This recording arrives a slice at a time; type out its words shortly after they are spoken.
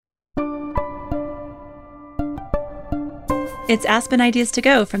It's Aspen Ideas to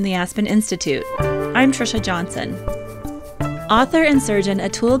Go from the Aspen Institute. I'm Trisha Johnson. Author and surgeon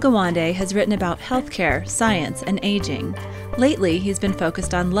Atul Gawande has written about healthcare, science, and aging. Lately, he's been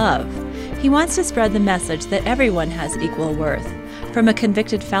focused on love. He wants to spread the message that everyone has equal worth, from a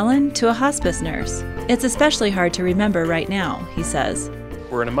convicted felon to a hospice nurse. It's especially hard to remember right now, he says.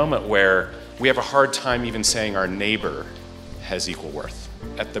 We're in a moment where we have a hard time even saying our neighbor has equal worth.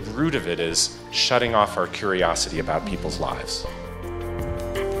 At the root of it is shutting off our curiosity about people's lives.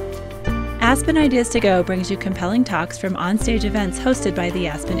 Aspen Ideas to Go brings you compelling talks from onstage events hosted by the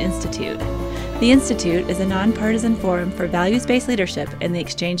Aspen Institute. The Institute is a nonpartisan forum for values-based leadership and the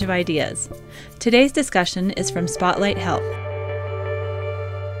exchange of ideas. Today's discussion is from Spotlight Health.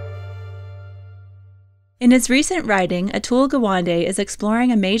 In his recent writing, Atul Gawande is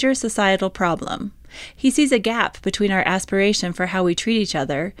exploring a major societal problem. He sees a gap between our aspiration for how we treat each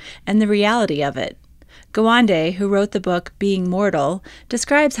other and the reality of it. Gawande, who wrote the book Being Mortal,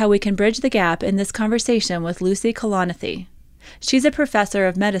 describes how we can bridge the gap in this conversation with Lucy Kalanithi. She's a professor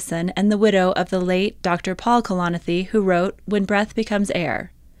of medicine and the widow of the late Dr. Paul Kalanithi, who wrote When Breath Becomes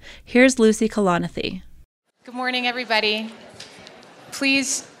Air. Here's Lucy Kalanithi. Good morning, everybody.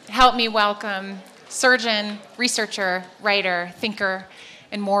 Please help me welcome surgeon, researcher, writer, thinker,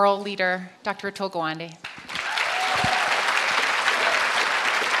 and moral leader, Dr. Atul Gawande.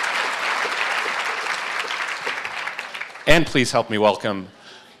 And please help me welcome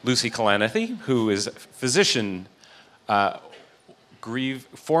Lucy Kalanithi, who is a physician,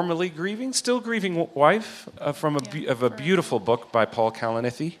 formerly grieving, still grieving wife of a beautiful book by Paul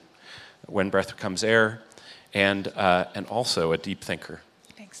Kalanithi, When Breath Becomes Air, and also a deep thinker.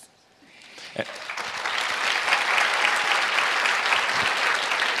 Thanks.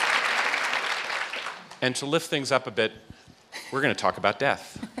 And to lift things up a bit, we're going to talk about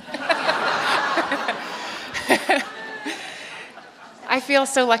death. I feel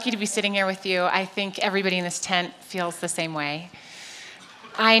so lucky to be sitting here with you. I think everybody in this tent feels the same way.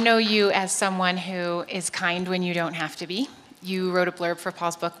 I know you as someone who is kind when you don't have to be. You wrote a blurb for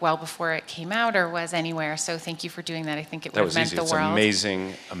Paul's book well before it came out or was anywhere, so thank you for doing that. I think it would have meant the world. It's an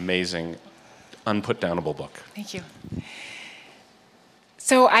amazing, amazing, unputdownable book. Thank you.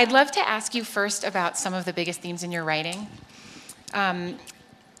 So I'd love to ask you first about some of the biggest themes in your writing.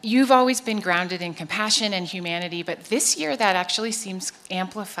 You've always been grounded in compassion and humanity, but this year that actually seems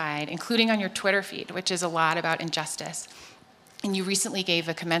amplified, including on your Twitter feed, which is a lot about injustice. And you recently gave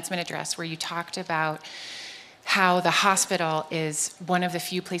a commencement address where you talked about how the hospital is one of the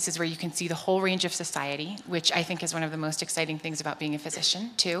few places where you can see the whole range of society, which I think is one of the most exciting things about being a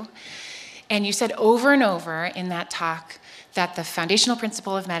physician, too. And you said over and over in that talk that the foundational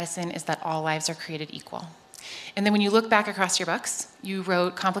principle of medicine is that all lives are created equal. And then when you look back across your books, you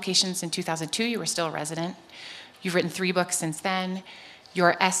wrote Complications in 2002, you were still a resident. You've written 3 books since then.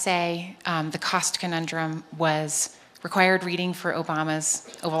 Your essay, The Cost Conundrum, was required reading for Obama's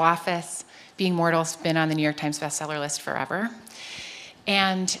Oval Office. Being Mortal's been on the New York Times bestseller list forever.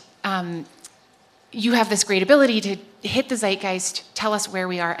 And you have this great ability to hit the zeitgeist, tell us where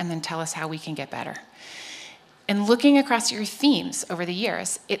we are, and then tell us how we can get better. And looking across your themes over the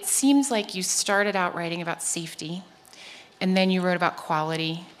years, it seems like you started out writing about safety, and then you wrote about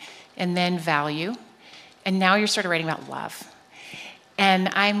quality, and then value, and now you're sort of writing about love. And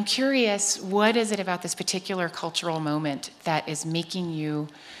I'm curious, what is it about this particular cultural moment that is making you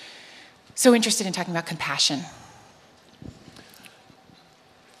so interested in talking about compassion?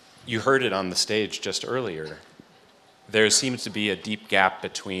 You heard it on the stage just earlier. There seems to be a deep gap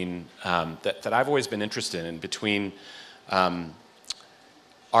between, that I've always been interested in, between our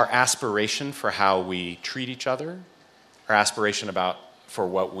aspiration for how we treat each other, our aspiration for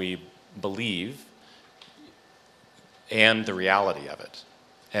what we believe, and the reality of it.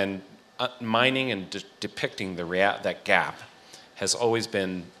 And mining and depicting that gap has always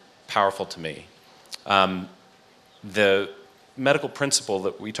been powerful to me. The medical principle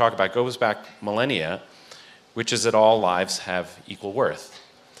that we talk about goes back millennia, which is that all lives have equal worth.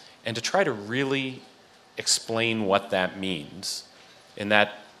 And to try to really explain what that means, in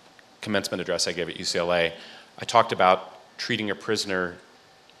that commencement address I gave at UCLA, I talked about treating a prisoner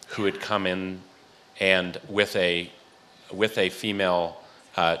who had come in and with a female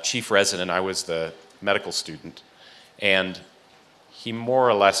chief resident, I was the medical student, and he more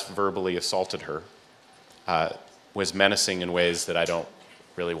or less verbally assaulted her, was menacing in ways that I don't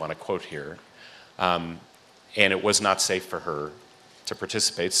really want to quote here. And it was not safe for her to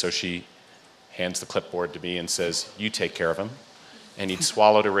participate, so she hands the clipboard to me and says, "You take care of him." And he'd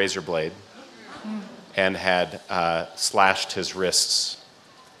swallowed a razor blade and had slashed his wrists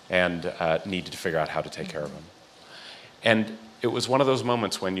and needed to figure out how to take care of him. And it was one of those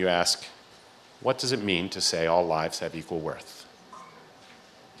moments when you ask, what does it mean to say all lives have equal worth?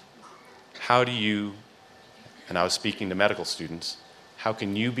 How do you, and I was speaking to medical students, how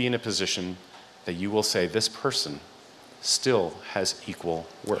can you be in a position that you will say this person still has equal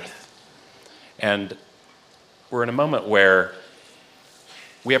worth? And we're in a moment where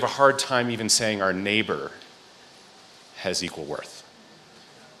we have a hard time even saying our neighbor has equal worth.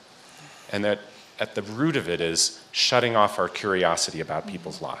 And that at the root of it is shutting off our curiosity about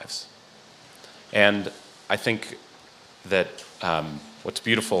people's lives. And I think that what's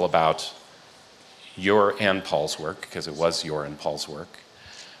beautiful about your and Paul's work, because it was your and Paul's work,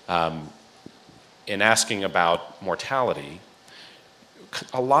 in asking about mortality,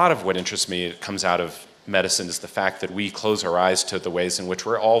 a lot of what interests me comes out of medicine is the fact that we close our eyes to the ways in which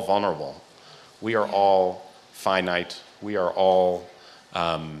we're all vulnerable. We are all finite. We are all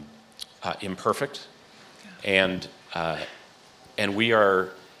imperfect. And we are,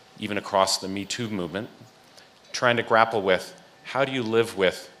 even across the Me Too movement, trying to grapple with how do you live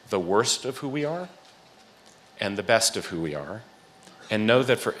with the worst of who we are and the best of who we are, and know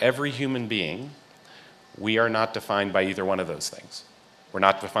that for every human being, we are not defined by either one of those things. We're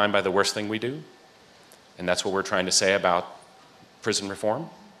not defined by the worst thing we do, and that's what we're trying to say about prison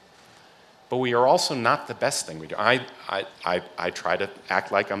reform. But we are also not the best thing we do. I try to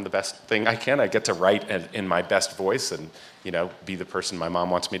act like I'm the best thing I can. I get to write in my best voice and, be the person my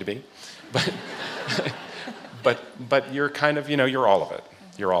mom wants me to be. But you're kind of, you're all of it.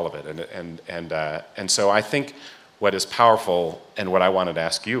 You're all of it. And so I think what is powerful and what I wanted to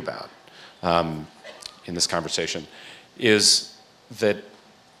ask you about in this conversation is that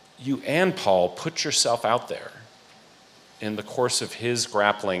you and Paul put yourself out there in the course of his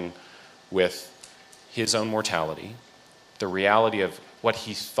grappling with his own mortality, the reality of what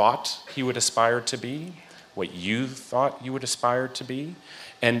he thought he would aspire to be, what you thought you would aspire to be.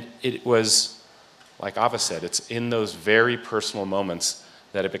 And it was, like Ava said, it's in those very personal moments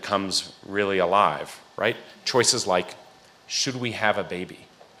that it becomes really alive, right? Choices like, should we have a baby?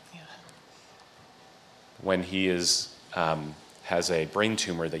 Yeah. When he has a brain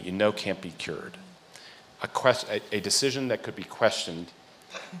tumor that can't be cured. A decision that could be questioned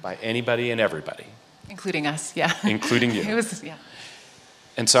by anybody and everybody. Including us, yeah. Including you. It was, yeah.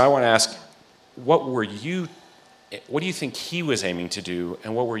 And so I want to ask, what do you think he was aiming to do,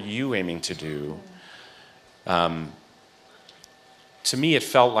 and what were you aiming to do? To me, it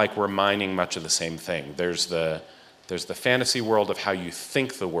felt like we're mining much of the same thing. There's the fantasy world of how you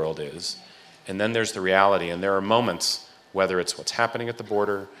think the world is, and then there's the reality. And there are moments, whether it's what's happening at the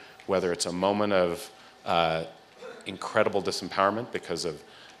border, whether it's a moment of incredible disempowerment because of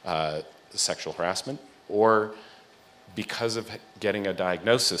sexual harassment, or because of getting a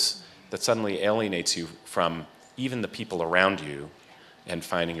diagnosis that suddenly alienates you from even the people around you and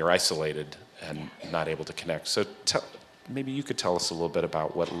finding you're isolated and not able to connect. So maybe you could tell us a little bit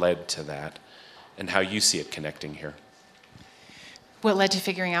about what led to that and how you see it connecting here. What led to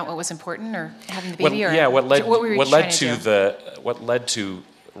figuring out what was important, or having the baby? What led to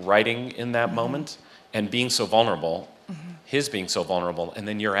writing in that moment and being so vulnerable, his being so vulnerable, and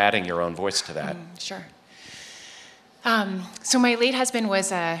then you're adding your own voice to that. Sure. So my late husband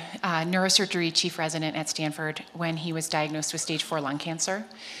was a neurosurgery chief resident at Stanford when he was diagnosed with stage 4 lung cancer,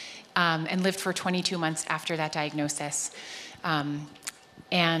 and lived for 22 months after that diagnosis.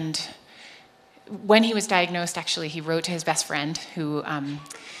 And when he was diagnosed, actually, he wrote to his best friend who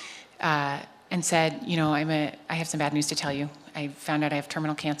and said, I have some bad news to tell you. I found out I have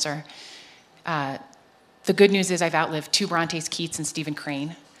terminal cancer. The good news is I've outlived 2 Brontes, Keats, and Stephen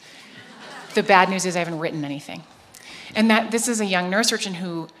Crane. The bad news is I haven't written anything. And that this is a young neurosurgeon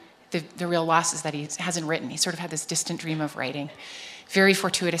who the real loss is that he hasn't written. He sort of had this distant dream of writing. Very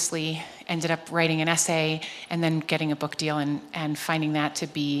fortuitously ended up writing an essay and then getting a book deal and finding that to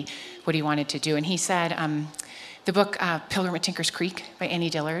be what he wanted to do. And he said, the book Pilgrim at Tinker's Creek by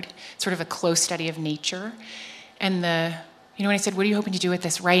Annie Dillard, sort of a close study of nature. And when I said, what are you hoping to do with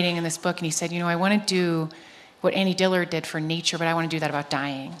this writing and this book? And he said, I want to do what Annie Dillard did for nature, but I want to do that about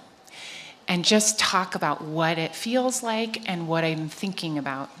dying. And just talk about what it feels like and what I'm thinking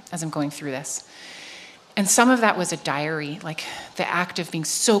about as I'm going through this. And some of that was a diary, like the act of being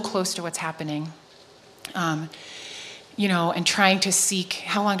so close to what's happening, and trying to seek,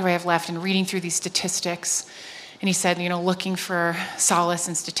 how long do I have left, and reading through these statistics. And he said, looking for solace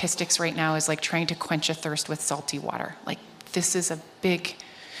in statistics right now is like trying to quench a thirst with salty water. Like, this is a big,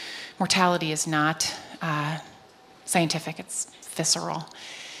 mortality is not scientific, it's visceral.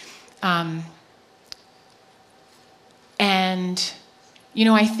 And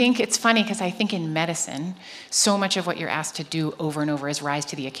I think it's funny because I think in medicine, so much of what you're asked to do over and over is rise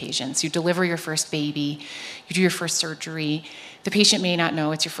to the occasion. So you deliver your first baby, you do your first surgery. The patient may not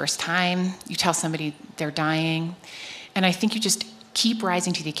know it's your first time. You tell somebody they're dying. And I think you just keep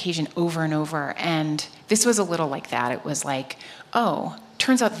rising to the occasion over and over. And this was a little like that. It was like, oh,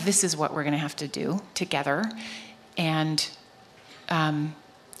 turns out this is what we're going to have to do together. And,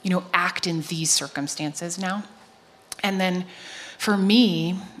 act in these circumstances now. And then for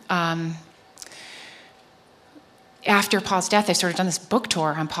me, after Paul's death, I sort of done this book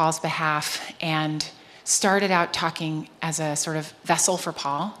tour on Paul's behalf and started out talking as a sort of vessel for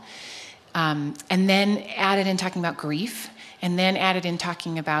Paul, and then added in talking about grief, and then added in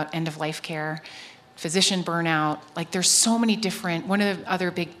talking about end-of-life care, physician burnout. Like there's so many different, one of the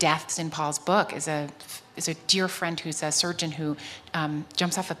other big deaths in Paul's book is a dear friend who's a surgeon who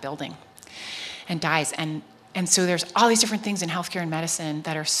jumps off a building and dies. And so there's all these different things in healthcare and medicine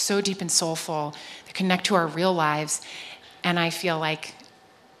that are so deep and soulful, that connect to our real lives. And I feel like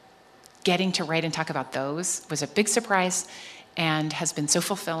getting to write and talk about those was a big surprise and has been so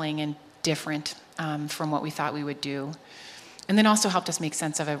fulfilling and different from what we thought we would do. And then also helped us make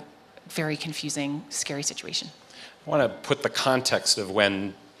sense of a very confusing, scary situation. I want to put the context of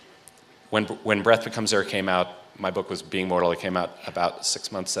when Breath Becomes Air came out. My book was Being Mortal. It came out about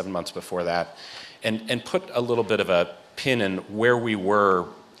 6 months, 7 months before that. And put a little bit of a pin in where we were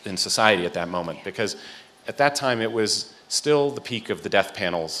in society at that moment. Because at that time, it was still the peak of the death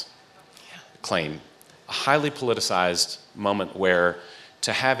panel's claim. A highly politicized moment where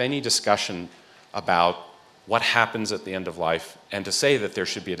to have any discussion about what happens at the end of life and to say that there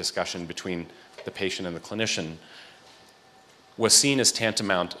should be a discussion between the patient and the clinician was seen as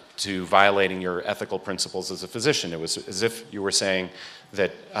tantamount to violating your ethical principles as a physician. It was as if you were saying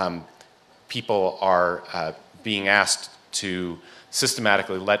that people are being asked to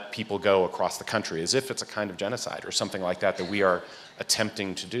systematically let people go across the country, as if it's a kind of genocide or something like that we are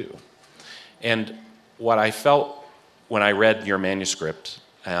attempting to do. And what I felt when I read your manuscript,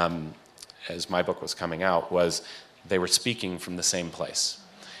 as my book was coming out, was they were speaking from the same place.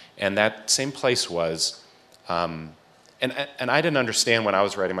 And that same place was, and I didn't understand when I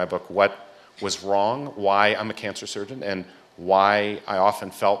was writing my book what was wrong, why I'm a cancer surgeon, and why I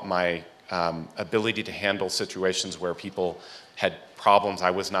often felt my ability to handle situations where people had problems I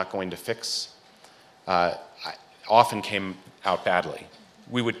was not going to fix often came out badly.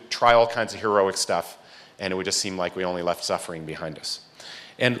 We would try all kinds of heroic stuff, and it would just seem like we only left suffering behind us.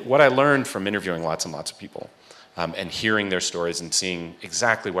 And what I learned from interviewing lots and lots of people and hearing their stories and seeing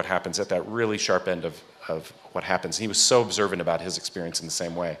exactly what happens at that really sharp end of what happens, he was so observant about his experience in the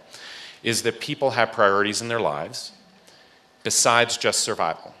same way, is that people have priorities in their lives besides just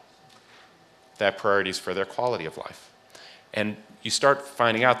survival. They have priorities for their quality of life. And you start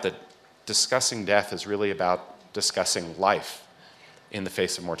finding out that discussing death is really about discussing life in the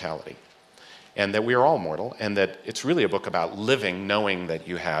face of mortality. And that we are all mortal, and that it's really a book about living, knowing that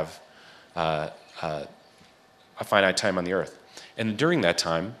you have a finite time on the earth. And during that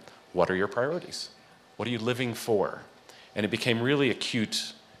time, what are your priorities? What are you living for? And it became really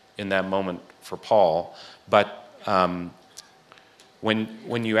acute in that moment for Paul. But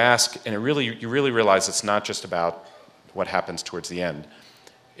when you ask, and you really realize it's not just about what happens towards the end.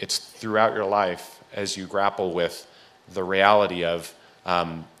 It's throughout your life as you grapple with the reality of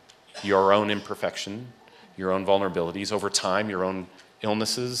your own imperfection, your own vulnerabilities over time, your own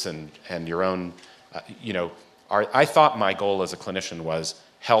illnesses, and your own, I thought my goal as a clinician was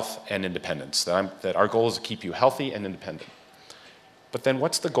health and independence, that our goal is to keep you healthy and independent. But then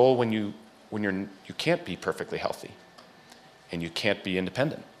what's the goal when you can't be perfectly healthy and you can't be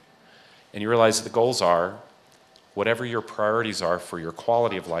independent? And you realize the goals are whatever your priorities are for your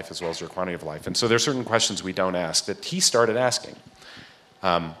quality of life as well as your quantity of life. And so there are certain questions we don't ask that he started asking.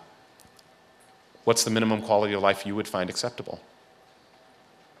 What's the minimum quality of life you would find acceptable?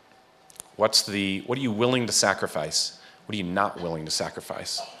 What are you willing to sacrifice? What are you not willing to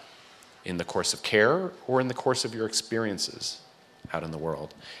sacrifice in the course of care or in the course of your experiences out in the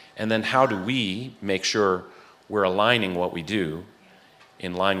world? And then how do we make sure we're aligning what we do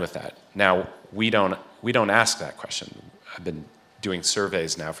in line with that? Now, we don't ask that question. I've been doing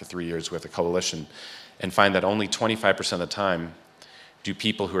surveys now for 3 years with a coalition and find that only 25% of the time do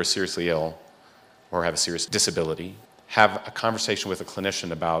people who are seriously ill or have a serious disability have a conversation with a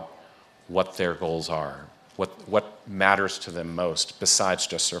clinician about what their goals are, what matters to them most besides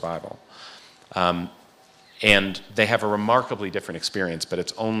just survival. And they have a remarkably different experience, but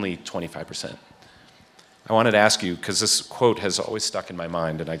it's only 25%. I wanted to ask you, because this quote has always stuck in my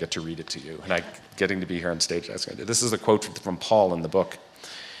mind, and I get to read it to you, and I getting to be here on stage. This is a quote from Paul in the book.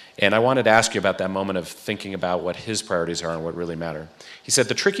 And I wanted to ask you about that moment of thinking about what his priorities are and what really matter. He said,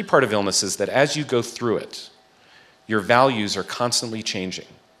 the tricky part of illness is that as you go through it, your values are constantly changing.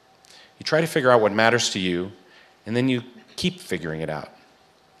 You try to figure out what matters to you, and then you keep figuring it out.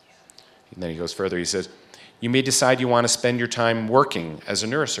 And then he goes further. He says, you may decide you want to spend your time working as a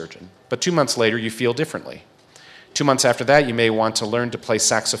neurosurgeon, but 2 months later you feel differently. 2 months after that, you may want to learn to play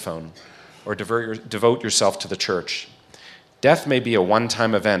saxophone or devote yourself to the church. Death may be a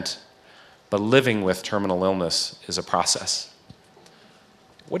one-time event, but living with terminal illness is a process.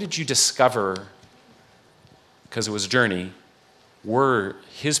 What did you discover, because it was a journey, were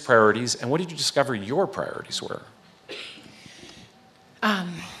his priorities, and what did you discover your priorities were?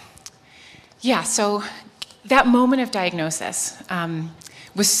 So that moment of diagnosis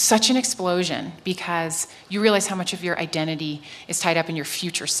was such an explosion because you realize how much of your identity is tied up in your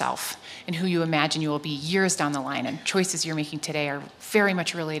future self and who you imagine you will be years down the line, and choices you're making today are very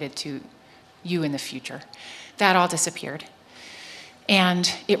much related to you in the future. That all disappeared.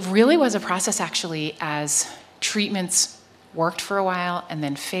 And it really was a process, actually, as treatments worked for a while and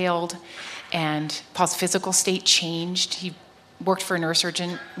then failed, and Paul's physical state changed. He worked as a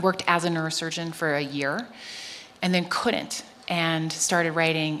neurosurgeon for a year, and then couldn't, and started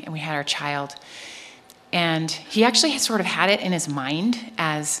writing, and we had our child. And he actually sort of had it in his mind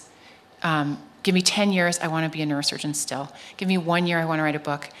as, give me 10 years, I want to be a neurosurgeon still. Give me 1 year, I want to write a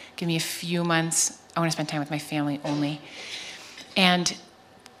book. Give me a few months, I want to spend time with my family only. And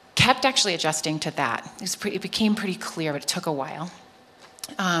kept actually adjusting to that. It became pretty clear, but it took a while.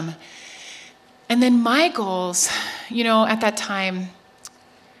 And then my goals, at that time,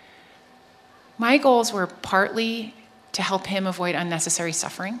 my goals were partly to help him avoid unnecessary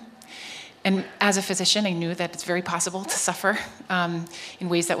suffering. And as a physician, I knew that it's very possible to suffer in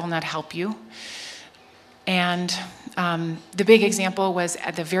ways that will not help you. And the big example was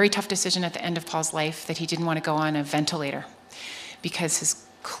at the very tough decision at the end of Paul's life that he didn't want to go on a ventilator, because his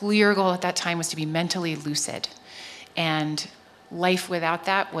clear goal at that time was to be mentally lucid. And life without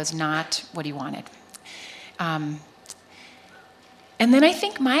that was not what he wanted. And then I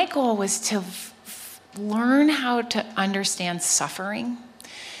think my goal was to learn how to understand suffering.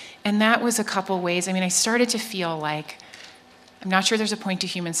 And that was a couple ways. I started to feel like, I'm not sure there's a point to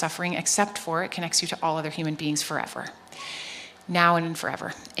human suffering except for it connects you to all other human beings forever, now and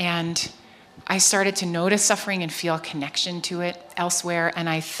forever. And I started to notice suffering and feel connection to it elsewhere. And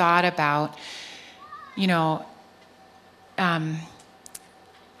I thought about, I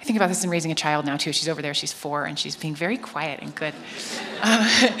think about this in raising a child now too. She's over there, she's 4, and she's being very quiet and good.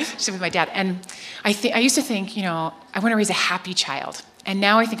 She's with my dad. And I used to think, I want to raise a happy child. And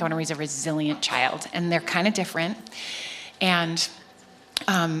now I think I want to raise a resilient child. And they're kind of different. And,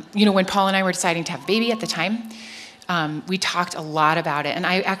 when Paul and I were deciding to have a baby at the time, we talked a lot about it. And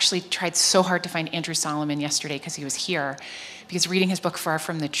I actually tried so hard to find Andrew Solomon yesterday because he was here, because reading his book, Far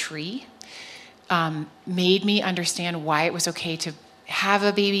From the Tree, made me understand why it was okay to have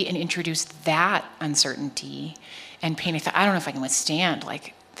a baby and introduce that uncertainty and pain. I thought, I don't know if I can withstand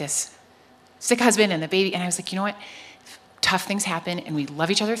this sick husband and the baby. And I was like, you know what? Tough things happen and we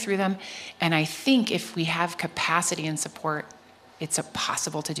love each other through them. And I think if we have capacity and support, it's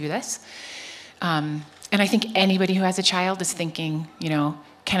possible to do this. And I think anybody who has a child is thinking,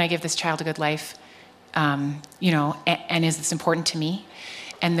 can I give this child a good life? And is this important to me?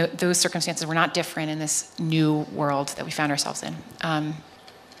 And those circumstances were not different in this new world that we found ourselves in.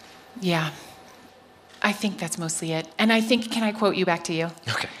 I think that's mostly it. And I think, can I quote you back to you?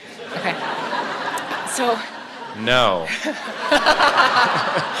 Okay. Okay. So. No.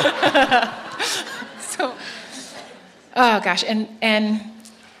 Oh gosh, and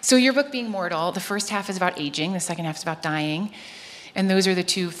so your book being mortal, the first half is about aging, the second half is about dying. And those are the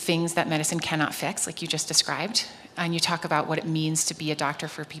two things that medicine cannot fix, like you just described. And you talk about what it means to be a doctor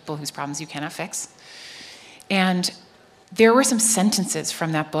for people whose problems you cannot fix. And there were some sentences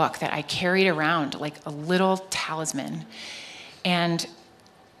from that book that I carried around like a little talisman. And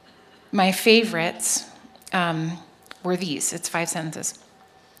my favorites were these. It's 5 sentences.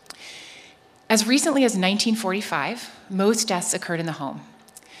 As recently as 1945, most deaths occurred in the home.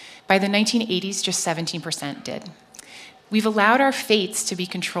 By the 1980s, just 17% did. We've allowed our fates to be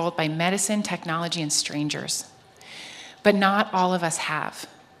controlled by medicine, technology, and strangers. But not all of us have.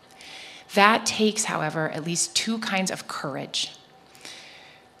 That takes, however, at least 2 kinds of courage.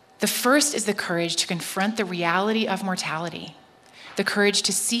 The first is the courage to confront the reality of mortality, the courage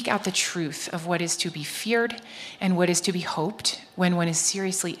to seek out the truth of what is to be feared and what is to be hoped when one is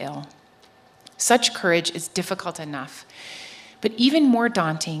seriously ill. Such courage is difficult enough, But even more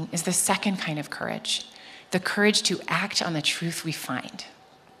daunting is the second kind of courage, the courage to act on the truth we find.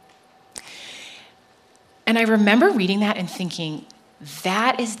 And I remember reading that and thinking,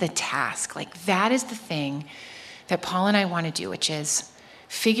 that is the task, like that is the thing that Paul and I want to do, which is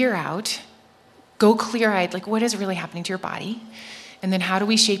figure out, go clear-eyed, like what is really happening to your body, and then how do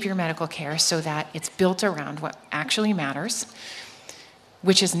we shape your medical care so that it's built around what actually matters,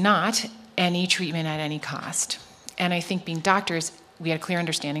 which is not any treatment at any cost. And I think being doctors, we had a clear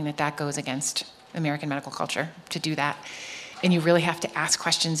understanding that that goes against American medical culture to do that. And you really have to ask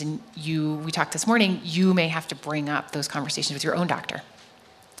questions, and we talked this morning, you may have to bring up those conversations with your own doctor.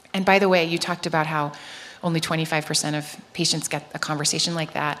 And by the way, you talked about how only 25% of patients get a conversation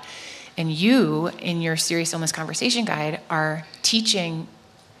like that. And you, in your serious illness conversation guide, are teaching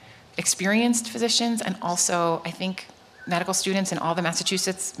experienced physicians and also, I think, medical students in all the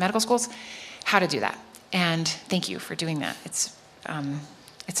Massachusetts medical schools how to do that. And thank you for doing that. It's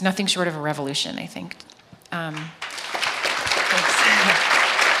nothing short of a revolution, I think.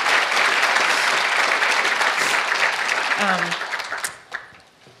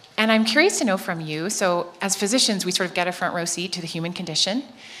 And I'm curious to know from you, so as physicians, we sort of get a front row seat to the human condition,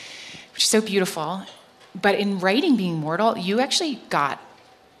 which is so beautiful. But in writing Being Mortal, you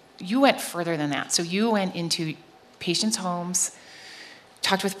went further than that. So you went into patients' homes,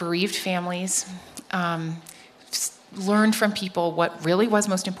 talked with bereaved families, learned from people what really was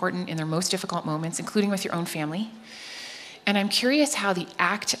most important in their most difficult moments, including with your own family. And I'm curious how the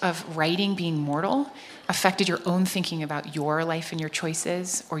act of writing Being Mortal affected your own thinking about your life and your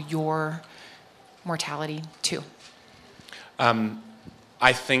choices or your mortality too.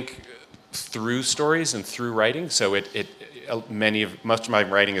 I think through stories and through writing, so much of my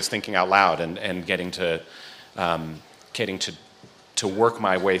writing is thinking out loud and getting to work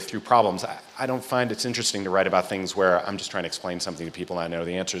my way through problems. I don't find it's interesting to write about things where I'm just trying to explain something to people and I know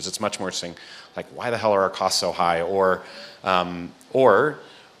the answers. It's much more interesting, like, why the hell are our costs so high? Or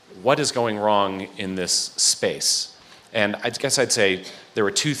what is going wrong in this space? And I guess I'd say there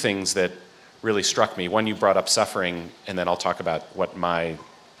were two things that really struck me. One, you brought up suffering, and then I'll talk about what my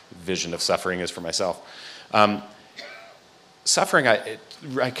vision of suffering is for myself. Suffering,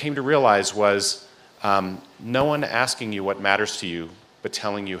 I came to realize, was no one asking you what matters to you, but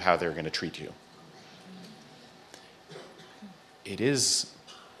telling you how they're going to treat you. It is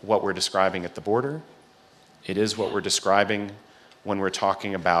what we're describing at the border. It is what we're describing when we're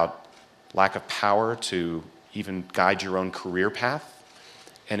talking about lack of power to even guide your own career path.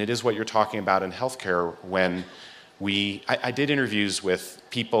 And it is what you're talking about in healthcare when I did interviews with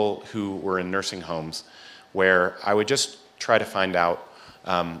people who were in nursing homes where I would just try to find out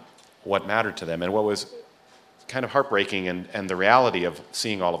what mattered to them. And what was kind of heartbreaking and the reality of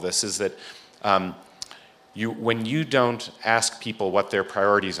seeing all of this is that when you don't ask people what their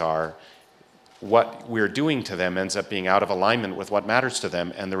priorities are, what we're doing to them ends up being out of alignment with what matters to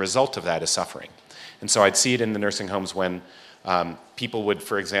them, and the result of that is suffering. And so I'd see it in the nursing homes when people would,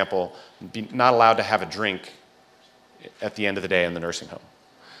 for example, be not allowed to have a drink at the end of the day in the nursing home.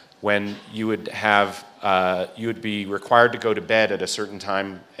 When you would be required to go to bed at a certain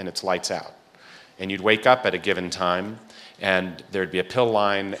time and it's lights out. And you'd wake up at a given time and there'd be a pill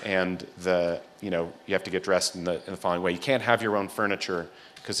line and you have to get dressed in the following way. You can't have your own furniture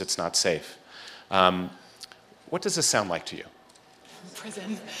because it's not safe. What does this sound like to you?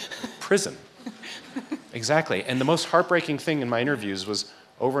 Prison. Prison. Exactly. And the most heartbreaking thing in my interviews was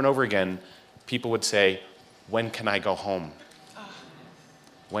over and over again, people would say, when can I go home?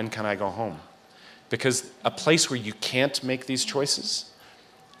 When can I go home? Because a place where you can't make these choices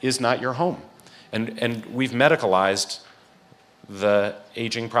is not your home. And we've medicalized the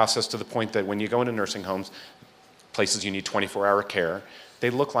aging process to the point that when you go into nursing homes, places you need 24-hour care, they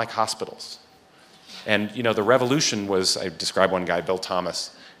look like hospitals. And the revolution was, I described one guy, Bill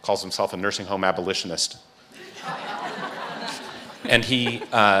Thomas, calls himself a nursing home abolitionist. And he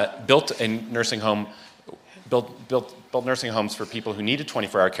built a nursing home, built nursing homes for people who needed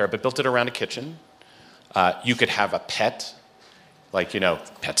 24-hour care, but built it around a kitchen. You could have a pet, like,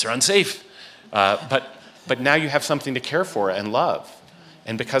 pets are unsafe. But now you have something to care for and love.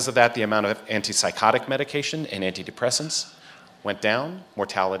 And because of that, the amount of antipsychotic medication and antidepressants went down,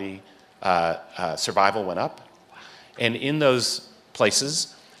 mortality, survival went up. And in those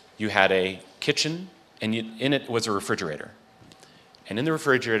places, you had a kitchen, and in it was a refrigerator. And in the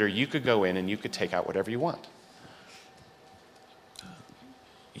refrigerator, you could go in and you could take out whatever you want.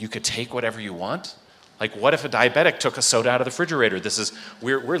 You could take whatever you want? Like, what if a diabetic took a soda out of the refrigerator?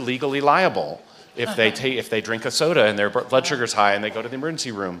 We're legally liable if they drink a soda and their blood sugar's high and they go to the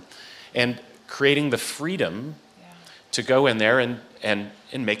emergency room. And creating the freedom to go in there and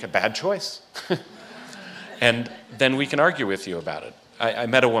make a bad choice. And then we can argue with you about it. I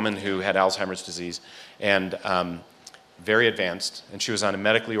met a woman who had Alzheimer's disease and very advanced, and she was on a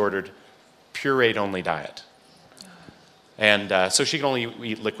medically ordered pureed-only diet. And so she could only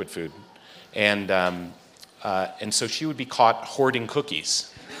eat liquid food. And so she would be caught hoarding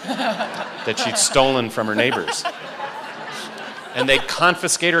cookies that she'd stolen from her neighbors. And they'd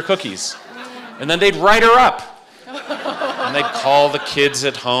confiscate her cookies. And then they'd write her up. And they'd call the kids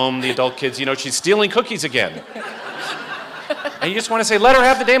at home, the adult kids, you know, she's stealing cookies again. And you just want to say, let her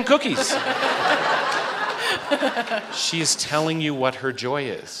have the damn cookies. She is telling you what her joy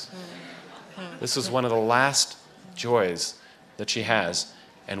is. This is one of the last joys that she has,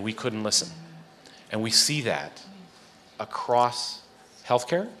 and we couldn't listen. And we see that across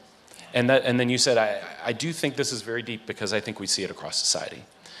healthcare. And then you said, I do think this is very deep because I think we see it across society.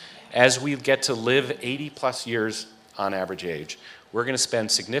 As we get to live 80 plus years on average age, we're going to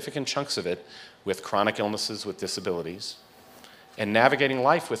spend significant chunks of it with chronic illnesses, with disabilities, and navigating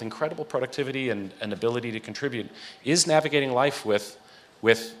life with incredible productivity and ability to contribute is navigating life with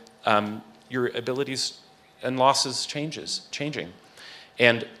your abilities and losses changing.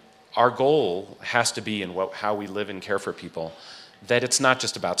 And our goal has to be in how we live and care for people, that it's not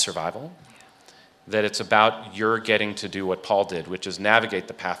just about survival, that it's about your getting to do what Paul did, which is navigate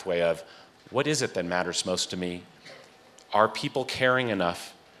the pathway of what is it that matters most to me? Are people caring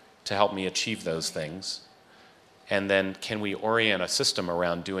enough to help me achieve those things? And then can we orient a system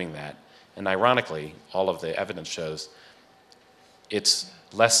around doing that? And ironically, all of the evidence shows it's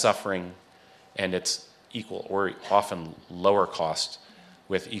less suffering and it's equal or often lower cost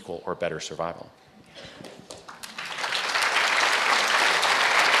with equal or better survival.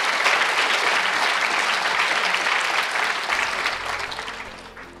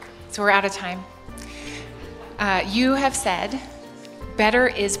 So we're out of time. You have said, better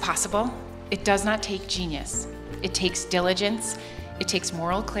is possible. It does not take genius. It takes diligence. It takes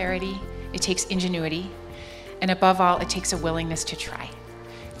moral clarity. It takes ingenuity. And above all, it takes a willingness to try.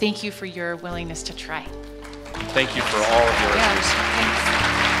 Thank you for your willingness to try. Thank you for all of your Yeah, thanks.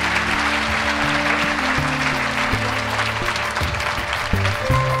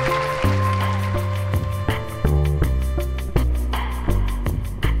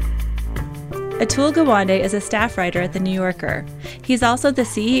 Atul Gawande is a staff writer at The New Yorker. He's also the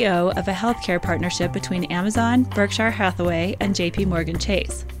CEO of a healthcare partnership between Amazon, Berkshire Hathaway, and JP Morgan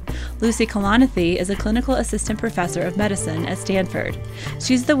Chase. Lucy Kalanithi is a clinical assistant professor of medicine at Stanford.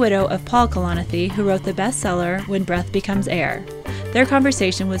 She's the widow of Paul Kalanithi, who wrote the bestseller When Breath Becomes Air. Their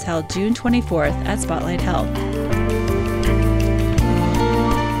conversation was held June 24th at Spotlight Health.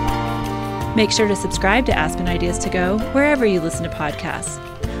 Make sure to subscribe to Aspen Ideas to Go wherever you listen to podcasts.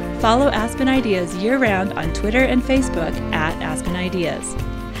 Follow Aspen Ideas year-round on Twitter and Facebook at Aspen Ideas.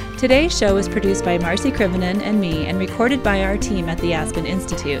 Today's show was produced by Marcy Krivonen and me and recorded by our team at the Aspen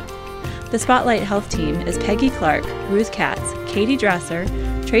Institute. The Spotlight Health team is Peggy Clark, Ruth Katz, Katie Dresser,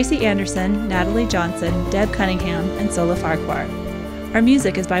 Tracy Anderson, Natalie Johnson, Deb Cunningham, and Sola Farquhar. Our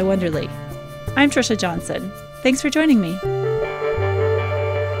music is by Wonderly. I'm Trisha Johnson. Thanks for joining me.